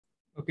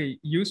okay,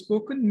 you've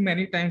spoken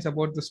many times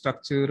about the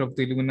structure of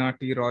the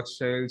Illuminati,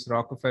 Rothschilds,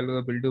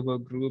 Rockefeller,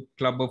 Bilderberg Group,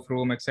 Club of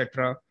Rome,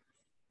 etc.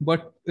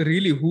 But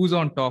really, who's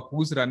on top?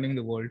 Who's running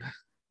the world?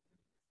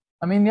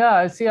 I mean, yeah,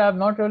 I see. I've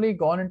not really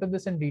gone into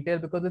this in detail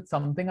because it's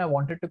something I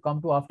wanted to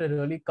come to after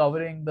really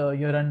covering the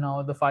year and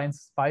now, the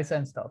spice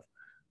and stuff.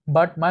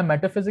 But my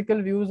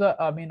metaphysical views are,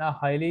 I mean, are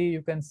highly,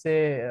 you can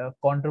say,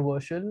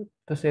 controversial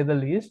to say the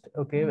least.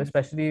 Okay,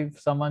 especially if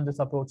someone just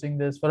approaching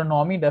this for a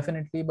normie,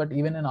 definitely. But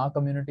even in our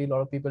community, a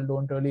lot of people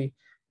don't really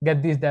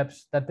get these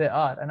depths that they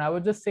are. And I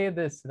would just say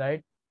this,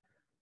 right?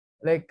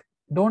 Like,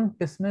 don't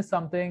dismiss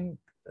something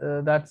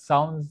that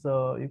sounds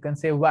you can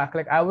say whack.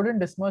 Like, I wouldn't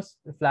dismiss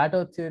flat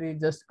earth theory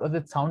just because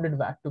it sounded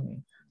whack to me.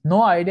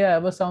 No idea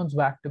ever sounds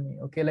whack to me.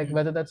 Okay, like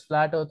whether that's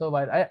flat earth or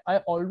wide, I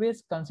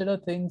always consider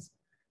things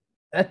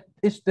that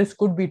this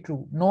could be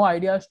true. No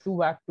idea is too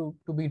whack to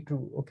be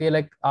true. Okay,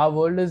 like our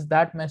world is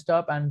that messed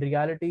up and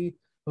reality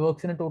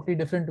works in a totally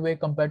different way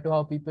compared to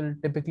how people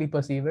typically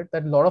perceive it,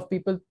 that a lot of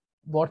people,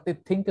 what they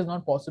think is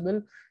not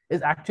possible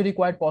is actually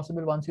quite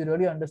possible once you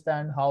really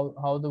understand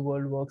how the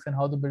world works and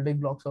how the building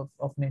blocks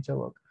of nature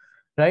work,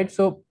 right?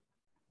 So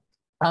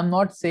I'm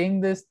not saying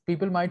this.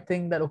 People might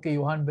think that, okay,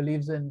 Johan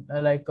believes in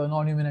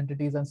non-human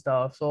entities and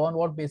stuff. So on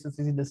what basis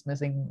is he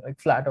dismissing like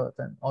flat Earth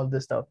and all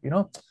this stuff? You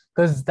know,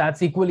 because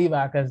that's equally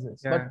whack as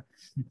this. Yeah.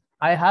 But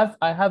I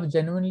have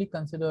genuinely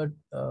considered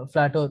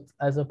flat Earth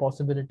as a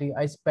possibility.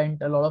 I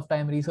spent a lot of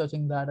time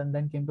researching that and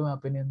then came to my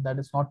opinion that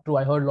it's not true.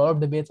 I heard a lot of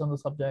debates on the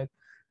subject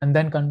and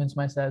then convinced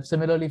myself.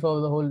 Similarly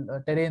for the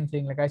whole terrain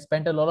thing, like I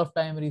spent a lot of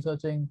time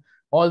researching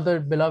all the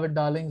beloved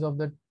darlings of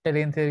the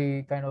terrain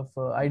theory kind of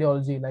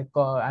ideology, like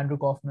Andrew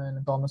Kaufman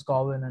and Thomas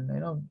Corwin,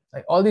 and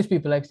like all these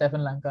people like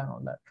Stefan Lanka and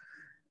all that.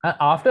 And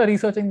after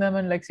researching them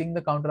and like seeing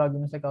the counter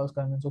arguments, like I was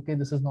convinced, okay,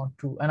 this is not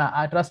true. And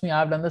I trust me,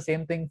 I've done the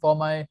same thing for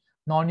my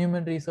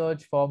non-human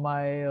research, for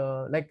my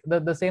like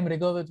the same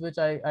rigor with which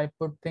I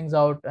put things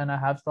out, and I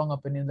have strong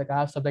opinions. Like I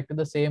have subjected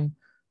the same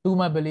to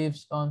my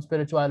beliefs on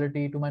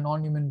spirituality, to my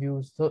non-human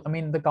views. So I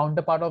mean, the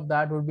counterpart of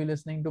that would be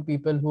listening to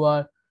people who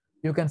are,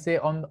 you can say,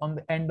 on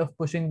the end of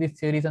pushing these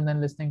theories and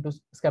then listening to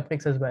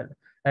skeptics as well,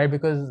 right?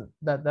 Because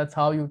that's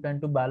how you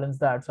tend to balance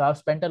that. So I've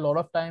spent a lot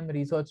of time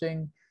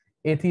researching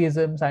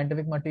atheism,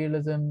 scientific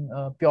materialism,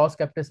 pure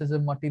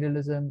skepticism,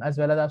 materialism, as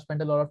well as I've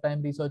spent a lot of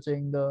time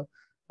researching the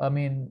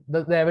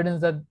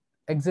evidence that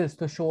exists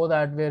to show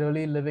that we're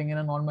really living in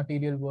a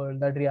non-material world,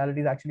 that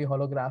reality is actually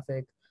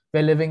holographic.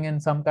 We're living in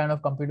some kind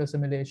of computer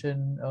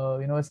simulation.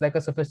 It's like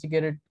a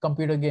sophisticated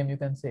computer game, you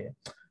can say,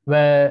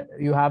 where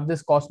you have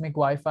this cosmic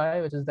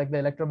Wi-Fi, which is like the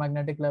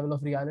electromagnetic level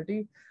of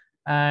reality,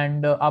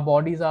 and our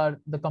bodies are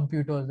the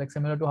computers, like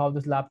similar to how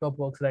this laptop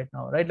works right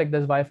now, right? Like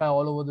there's Wi-Fi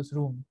all over this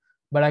room,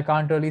 but I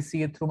can't really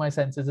see it through my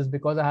senses. Is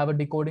because I have a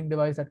decoding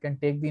device that can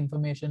take the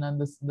information and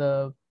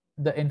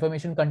the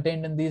information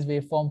contained in these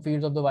waveform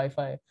fields of the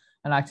Wi-Fi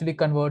and actually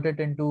convert it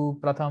into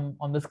Pratham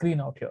on the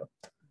screen out here.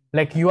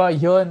 Like you are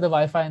here in the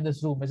Wi-Fi in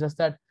this room. It's just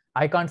that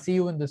I can't see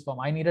you in this form.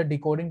 I need a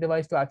decoding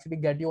device to actually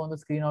get you on the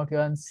screen out here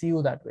and see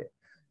you that way,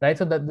 right?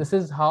 So that this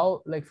is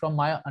how, like from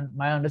my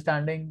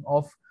understanding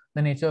of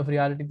the nature of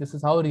reality, this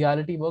is how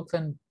reality works,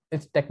 and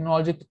it's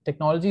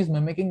technology is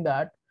mimicking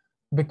that,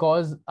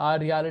 because our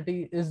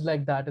reality is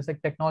like that. It's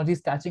like technology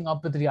is catching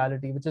up with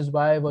reality, which is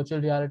why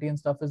virtual reality and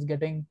stuff is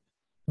getting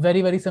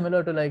very, very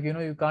similar to, like,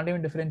 you can't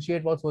even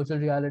differentiate what's virtual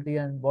reality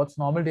and what's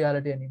normal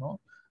reality anymore.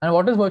 And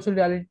what is virtual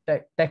reality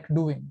tech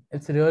doing?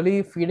 It's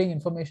really feeding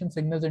information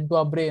signals into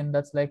our brain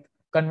that's like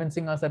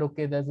convincing us that,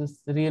 okay, there's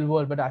this real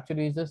world, but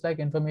actually it's just like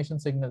information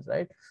signals,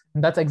 right?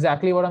 And that's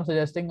exactly what I'm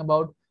suggesting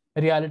about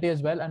reality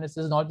as well. And this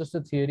is not just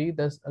a theory.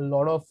 There's a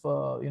lot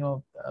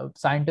of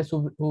scientists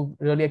who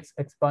really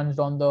expunged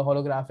on the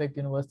holographic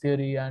universe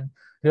theory and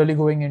really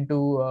going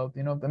into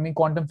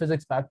quantum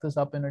physics backs this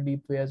up in a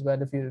deep way as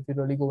well, if you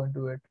really go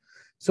into it.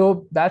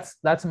 So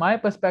that's my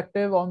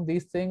perspective on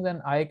these things,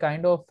 and I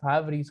kind of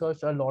have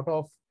researched a lot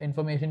of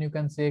information, you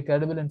can say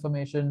credible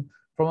information,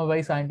 from a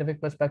very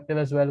scientific perspective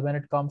as well, when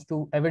it comes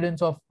to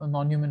evidence of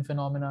non-human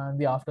phenomena and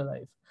the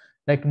afterlife,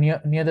 like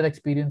near-death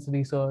experience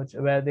research,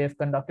 where they've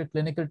conducted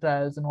clinical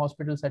trials in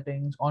hospital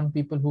settings on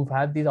people who've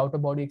had these outer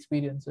body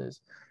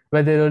experiences,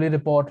 where they really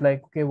report,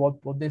 like, okay,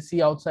 what they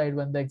see outside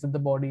when they exit the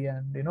body,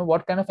 and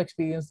what kind of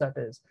experience that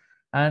is.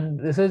 And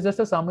this is just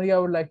a summary I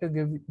would like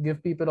to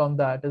give people on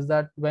that, is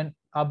that when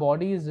our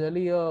body is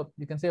really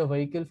you can say a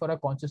vehicle for our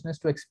consciousness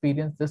to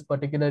experience this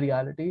particular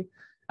reality,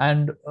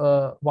 and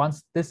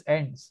once this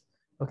ends,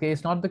 okay,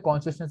 it's not the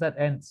consciousness that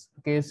ends.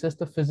 Okay, it's just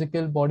the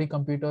physical body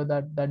computer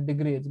that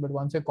degrades. But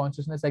once your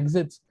consciousness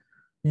exits,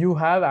 you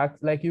have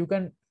like you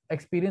can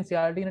experience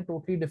reality in a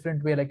totally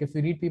different way. Like if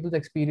you read people's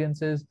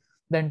experiences,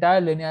 the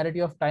entire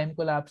linearity of time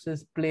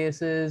collapses,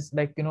 places,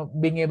 like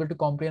being able to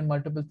comprehend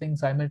multiple things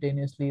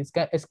simultaneously. It's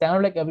kind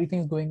of like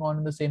everything's going on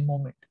in the same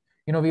moment.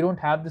 We don't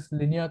have this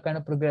linear kind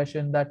of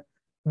progression that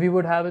we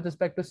would have with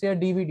respect to, say, a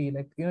DVD.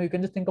 Like you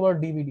can just think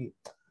about DVD.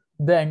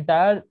 The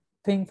entire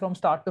thing from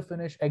start to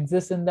finish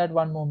exists in that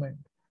one moment,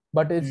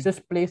 but it's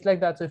just placed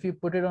like that. So if you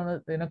put it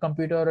on in a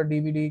computer or a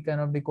DVD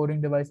kind of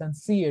decoding device and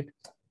see it,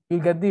 you'll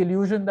get the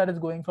illusion that it's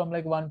going from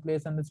like one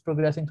place and it's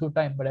progressing through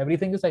time, but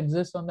everything just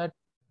exists on that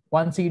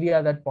one CD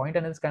at that point,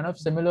 and it's kind of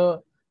similar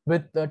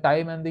with the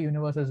time and the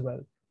universe as well.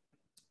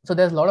 So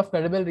there's a lot of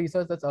credible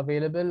research that's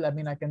available. I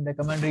mean, I can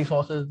recommend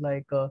resources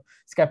like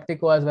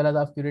Skeptico, as well as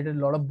I've curated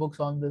a lot of books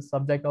on this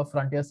subject of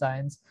frontier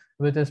science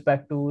with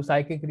respect to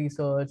psychic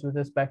research, with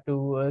respect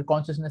to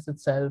consciousness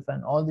itself,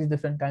 and all these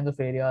different kinds of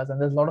areas. And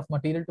there's a lot of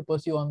material to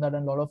pursue on that,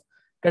 and a lot of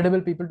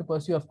credible people to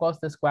pursue. Of course,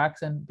 there's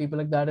quacks and people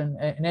like that in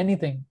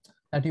anything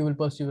that you will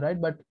pursue,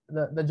 right? But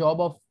the job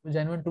of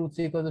genuine truth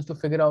seekers is to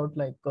figure out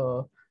like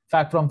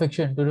fact from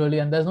fiction to really,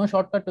 and there's no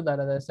shortcut to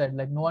that, as I said.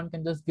 Like no one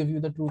can just give you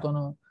the truth on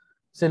a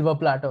silver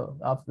platter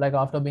like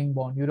after being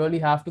born. You really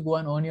have to go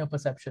and earn your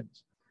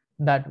perceptions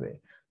that way.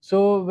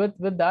 So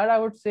with that, I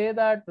would say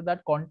that with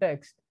that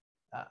context,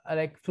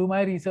 like through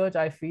my research,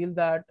 I feel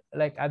that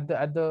like at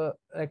the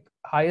like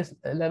highest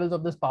levels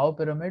of this power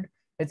pyramid,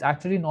 it's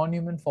actually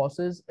non-human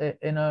forces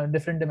in a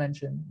different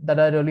dimension that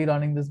are really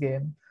running this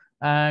game.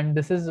 And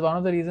this is one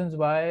of the reasons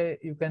why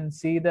you can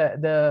see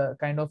the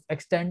kind of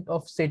extent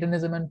of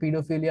satanism and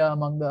pedophilia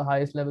among the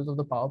highest levels of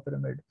the power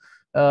pyramid.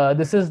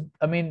 This is,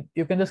 I mean,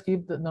 you can just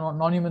keep the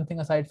non-human thing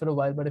aside for a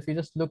while, but if you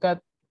just look at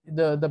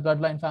the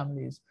bloodline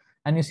families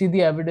and you see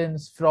the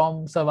evidence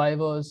from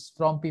survivors,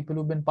 from people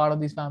who've been part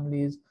of these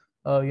families,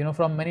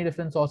 from many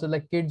different sources,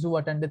 like kids who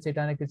attended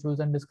satanic rituals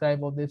and describe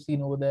what they've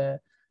seen over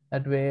there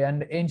that way,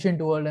 and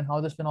ancient world and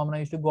how this phenomena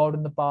used to go out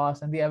in the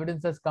past, and the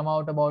evidence that's come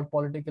out about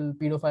political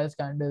pedophile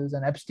scandals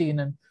and Epstein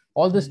and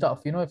all this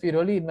stuff. If you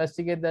really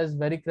investigate, there's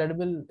very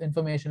credible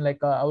information.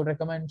 Like I would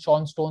recommend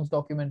Sean Stone's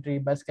documentary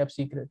Best Kept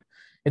Secret.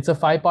 It's a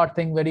 5-part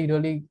thing where he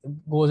really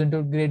goes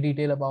into great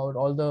detail about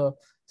all the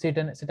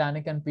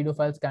satanic and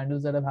pedophile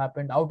scandals that have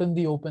happened out in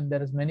the open.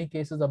 There is many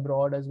cases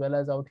abroad as well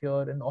as out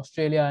here in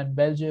Australia and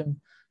Belgium,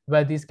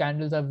 where these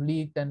scandals have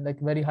leaked, and like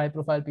very high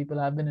profile people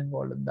have been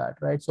involved in that,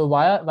 right? So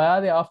why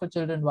are they after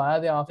children? Why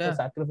are they after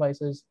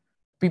sacrifices?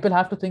 People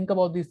have to think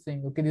about these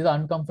things. Okay, these are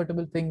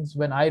uncomfortable things.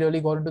 When I really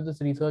got into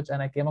this research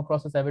and I came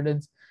across this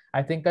evidence,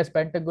 I think I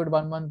spent a good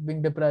 1 month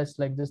being depressed,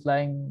 like just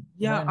lying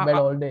in bed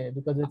all day,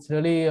 because it's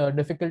really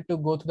difficult to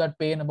go through that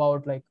pain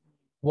about like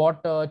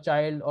what a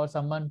child or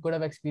someone could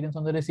have experienced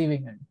on the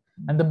receiving end.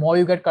 And the more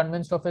you get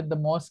convinced of it, the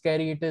more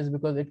scary it is,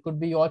 because it could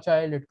be your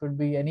child, it could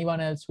be anyone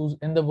else who's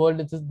in the world.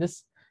 It's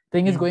this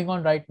thing is going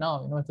on right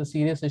now. It's a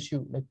serious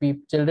issue. Like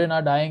children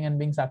are dying and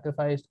being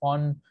sacrificed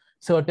on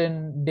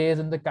certain days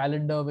in the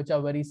calendar, which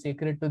are very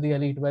sacred to the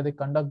elite, where they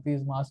conduct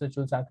these mass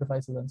ritual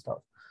sacrifices and stuff.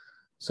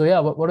 So yeah,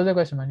 what is the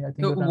question, man? I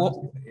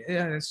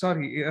think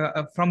sorry.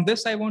 From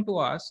this, I want to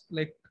ask,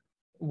 like,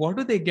 what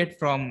do they get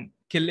from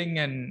killing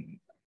and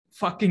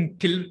fucking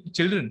kill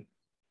children?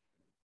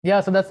 Yeah,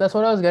 so that's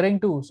what I was getting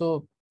to.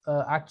 So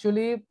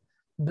actually,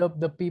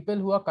 the people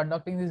who are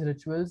conducting these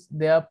rituals,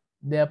 they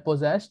are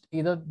possessed.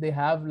 Either they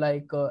have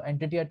like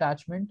entity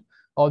attachment,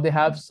 or they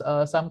have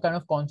some kind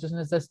of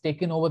consciousness that's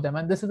taken over them.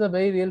 And this is a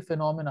very real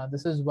phenomena.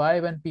 This is why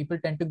when people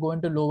tend to go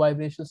into low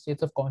vibrational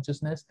states of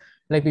consciousness,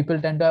 like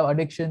people tend to have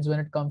addictions when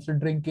it comes to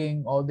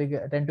drinking, or they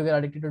tend to get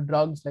addicted to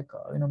drugs, like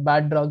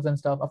bad drugs and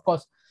stuff. Of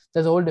course,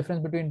 there's a whole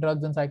difference between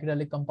drugs and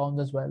psychedelic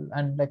compounds as well,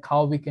 and like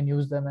how we can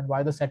use them and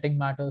why the setting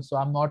matters. So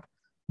I'm not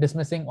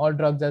dismissing all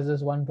drugs as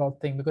this one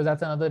broad thing, because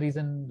that's another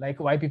reason like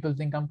why people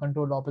think I'm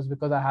controlled op, is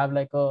because I have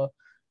like a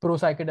pro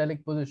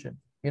psychedelic position,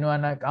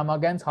 and like I'm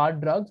against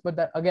hard drugs, but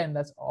that again,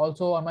 that's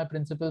also on my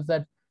principles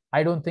that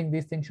I don't think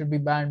these things should be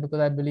banned, because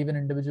I believe in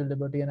individual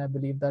liberty, and I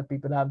believe that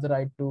people have the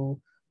right to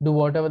do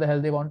whatever the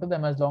hell they want to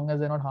them, as long as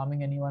they're not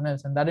harming anyone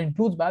else. And that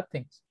includes bad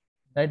things,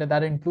 right?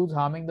 That includes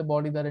harming the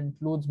body, that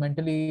includes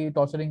mentally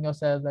torturing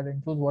yourself, that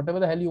includes whatever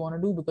the hell you want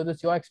to do, because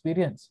it's your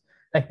experience.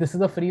 Like this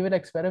is a free will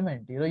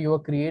experiment. You were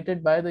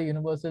created by the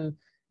universal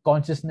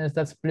consciousness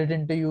that's split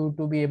into you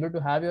to be able to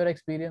have your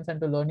experience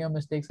and to learn your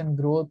mistakes and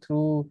grow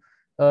through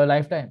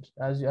lifetimes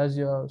as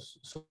your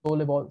soul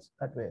evolves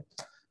that way.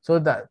 So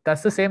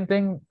that's the same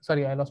thing.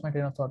 Sorry, I lost my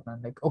train of thought, man.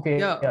 Like, okay,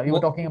 yeah, you were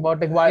talking about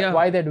like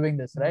why they're doing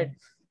this, right?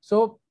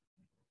 So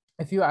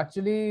if you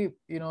actually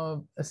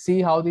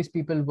see how these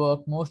people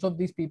work, most of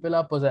these people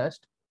are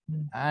possessed,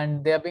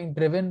 and they are being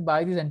driven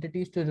by these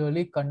entities to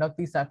really conduct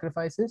these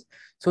sacrifices,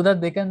 so that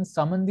they can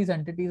summon these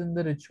entities in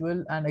the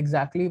ritual. And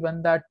exactly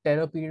when that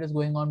terror period is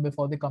going on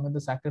before they commit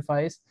the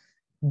sacrifice,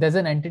 there's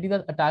an entity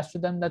that's attached to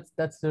them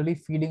that's really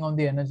feeding on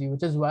the energy,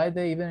 which is why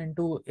they're even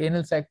into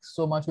anal sex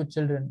so much with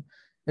children.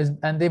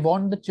 And they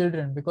want the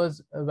children,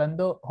 because when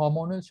the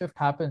hormonal shift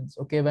happens,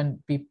 okay,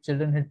 when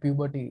children hit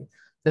puberty,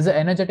 there's an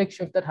energetic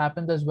shift that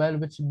happens as well,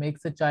 which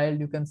makes the child,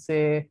 you can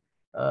say,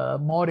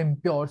 more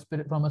impure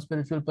from a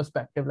spiritual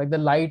perspective. Like the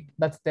light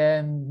that's there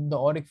in the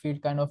auric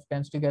field kind of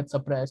tends to get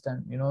suppressed,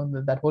 and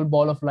that whole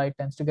ball of light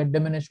tends to get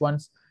diminished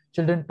once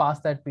children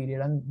pass that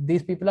period. And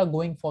these people are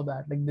going for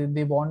that. Like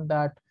they want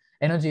that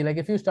energy. Like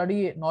if you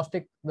study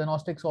the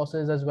Gnostic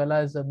sources, as well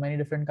as many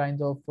different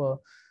kinds of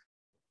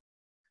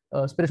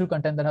spiritual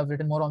content that have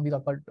written more on these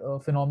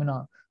occult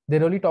phenomena, they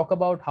really talk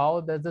about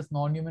how there's this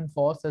non-human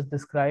force that's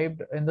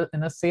described in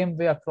the same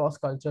way across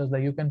cultures.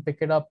 Like you can pick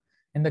it up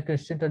In the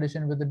Christian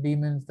tradition with the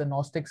demons, the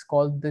Gnostics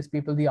called these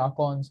people the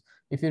archons.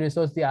 If you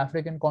research the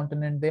African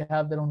continent, they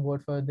have their own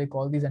word for it. They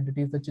call these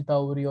entities the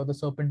Chitauri or the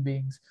serpent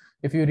beings.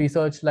 If you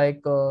research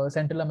like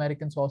Central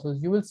American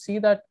sources, you will see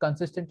that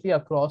consistently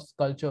across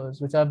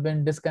cultures which have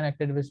been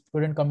disconnected, which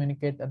couldn't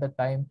communicate at the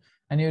time,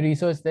 and you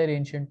research their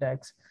ancient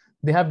texts,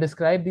 they have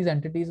described these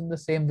entities in the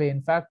same way.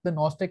 In fact, the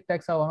Gnostic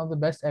texts are one of the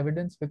best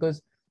evidence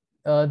because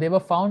they were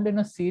found in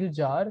a sealed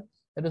jar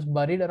that was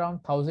buried around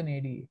 1000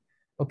 AD.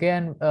 Okay,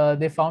 and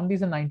they found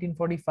these in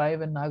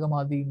 1945 in Nag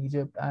Hammadi in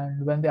Egypt.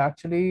 And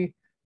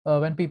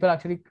when people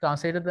actually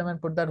translated them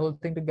and put that whole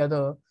thing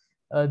together,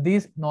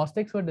 these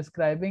Gnostics were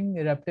describing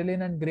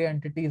reptilian and gray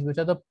entities, which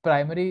are the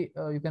primary,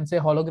 you can say,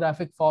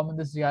 holographic form in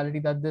this reality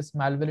that this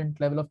malevolent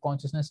level of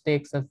consciousness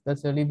takes.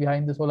 That's really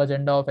behind this whole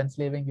agenda of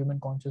enslaving human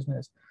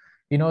consciousness.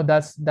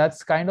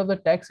 That's kind of the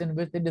text in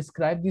which they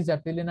describe these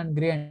reptilian and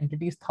gray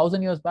entities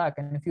 1000 years back.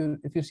 And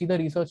if you see the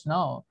research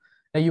now,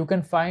 you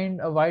can find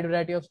a wide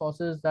variety of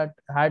sources that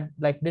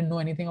didn't know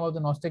anything about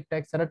the Gnostic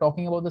texts that are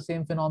talking about the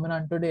same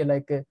phenomenon today,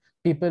 like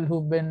people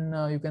who've been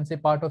you can say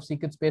part of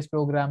secret space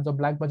programs or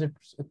black budget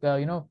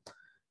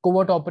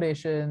covert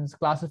operations,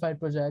 classified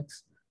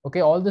projects.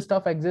 Okay, all this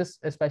stuff exists,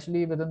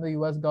 especially within the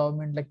US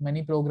government. Like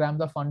many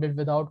programs are funded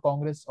without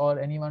Congress or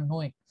anyone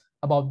knowing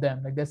about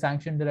them. Like they're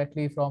sanctioned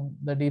directly from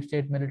the deep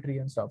state military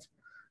and stuff.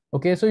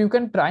 Okay, so you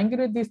can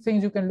triangulate these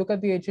things. You can look at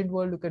the ancient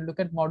world, you can look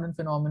at modern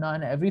phenomena,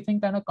 and everything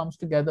kind of comes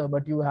together.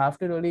 But you have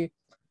to really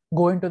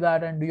go into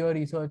that and do your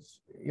research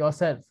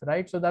yourself,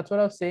 right? So that's what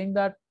I was saying,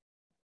 that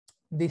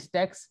these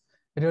texts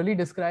really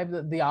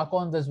describe the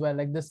archons as well,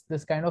 like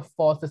this kind of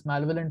force, this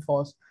malevolent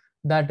force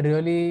that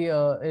really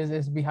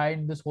is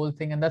behind this whole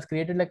thing, and that's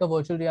created like a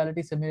virtual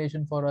reality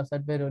simulation for us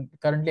that we're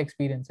currently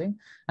experiencing.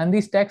 And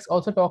these texts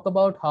also talk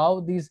about how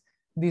these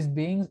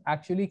beings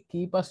actually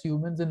keep us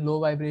humans in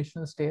low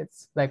vibrational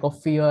states, like of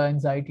fear,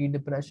 anxiety,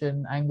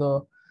 depression,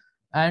 anger.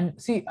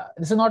 And see,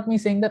 this is not me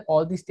saying that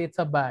all these states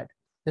are bad.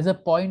 There's a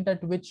point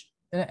at which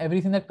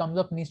everything that comes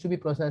up needs to be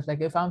processed. Like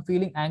if I'm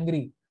feeling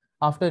angry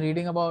after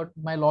reading about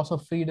my loss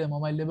of freedom or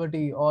my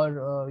liberty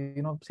or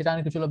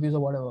satanic ritual abuse or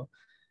whatever,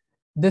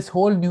 this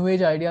whole new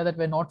age idea that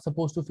we're not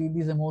supposed to feel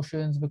these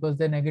emotions because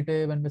they're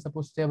negative and we're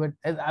supposed to stay with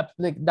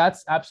like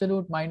that's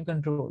absolute mind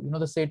control.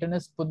 The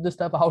Satanists put this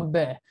stuff out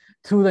there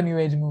through the new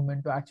age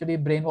movement to actually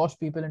brainwash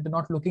people into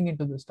not looking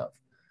into this stuff,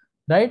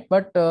 right?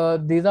 But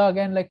these are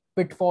again like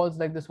pitfalls,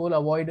 like this whole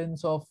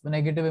avoidance of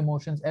negative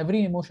emotions.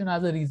 Every emotion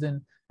has a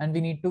reason, and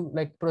we need to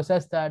like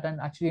process that and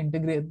actually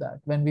integrate that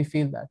when we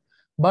feel that.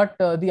 But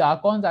the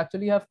archons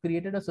actually have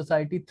created a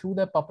society through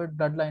their puppet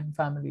bloodline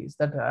families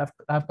that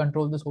have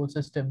controlled this whole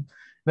system,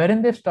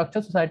 wherein they've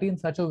structured society in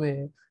such a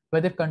way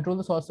where they've controlled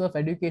the sources of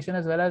education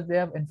as well as they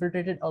have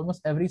infiltrated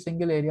almost every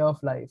single area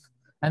of life.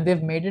 And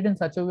they've made it in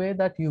such a way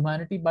that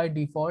humanity by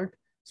default,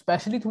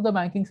 especially through the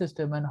banking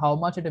system and how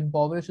much it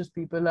impoverishes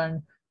people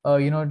and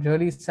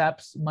really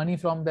saps money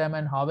from them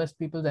and harvests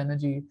people's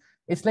energy.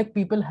 It's like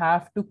people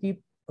have to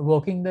keep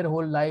working their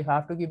whole life,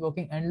 have to keep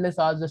working endless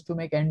hours just to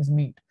make ends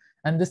meet.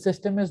 And this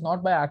system is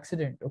not by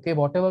accident. Okay,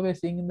 whatever we're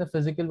seeing in the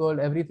physical world,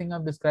 everything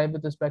I've described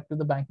with respect to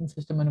the banking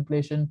system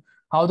manipulation,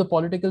 how the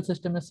political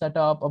system is set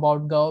up,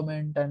 about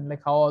government, and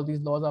like how all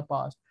these laws are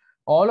passed,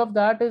 all of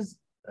that is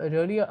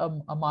really a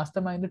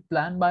masterminded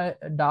plan by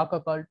dark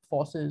occult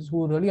forces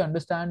who really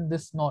understand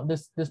this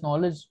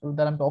knowledge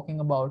that I'm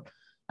talking about.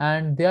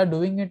 And they are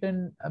doing it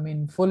in, I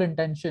mean, full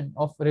intention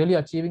of really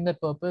achieving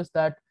that purpose,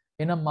 that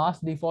in a mass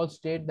default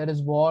state there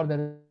is war,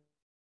 there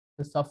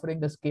is suffering,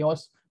 there's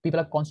chaos, people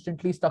are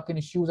constantly stuck in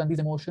issues and these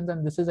emotions.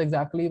 And this is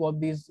exactly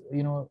what these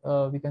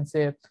we can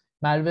say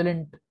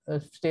malevolent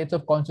states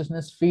of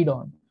consciousness feed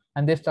on.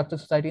 And they've structured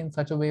society in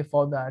such a way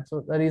for that.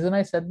 So the reason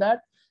I said that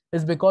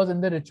is because in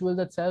the rituals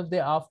itself, they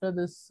after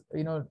this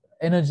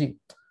energy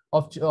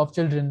of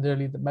children,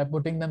 really, by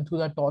putting them through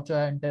that torture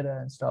and terror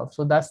and stuff.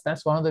 So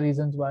that's one of the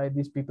reasons why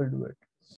these people do it.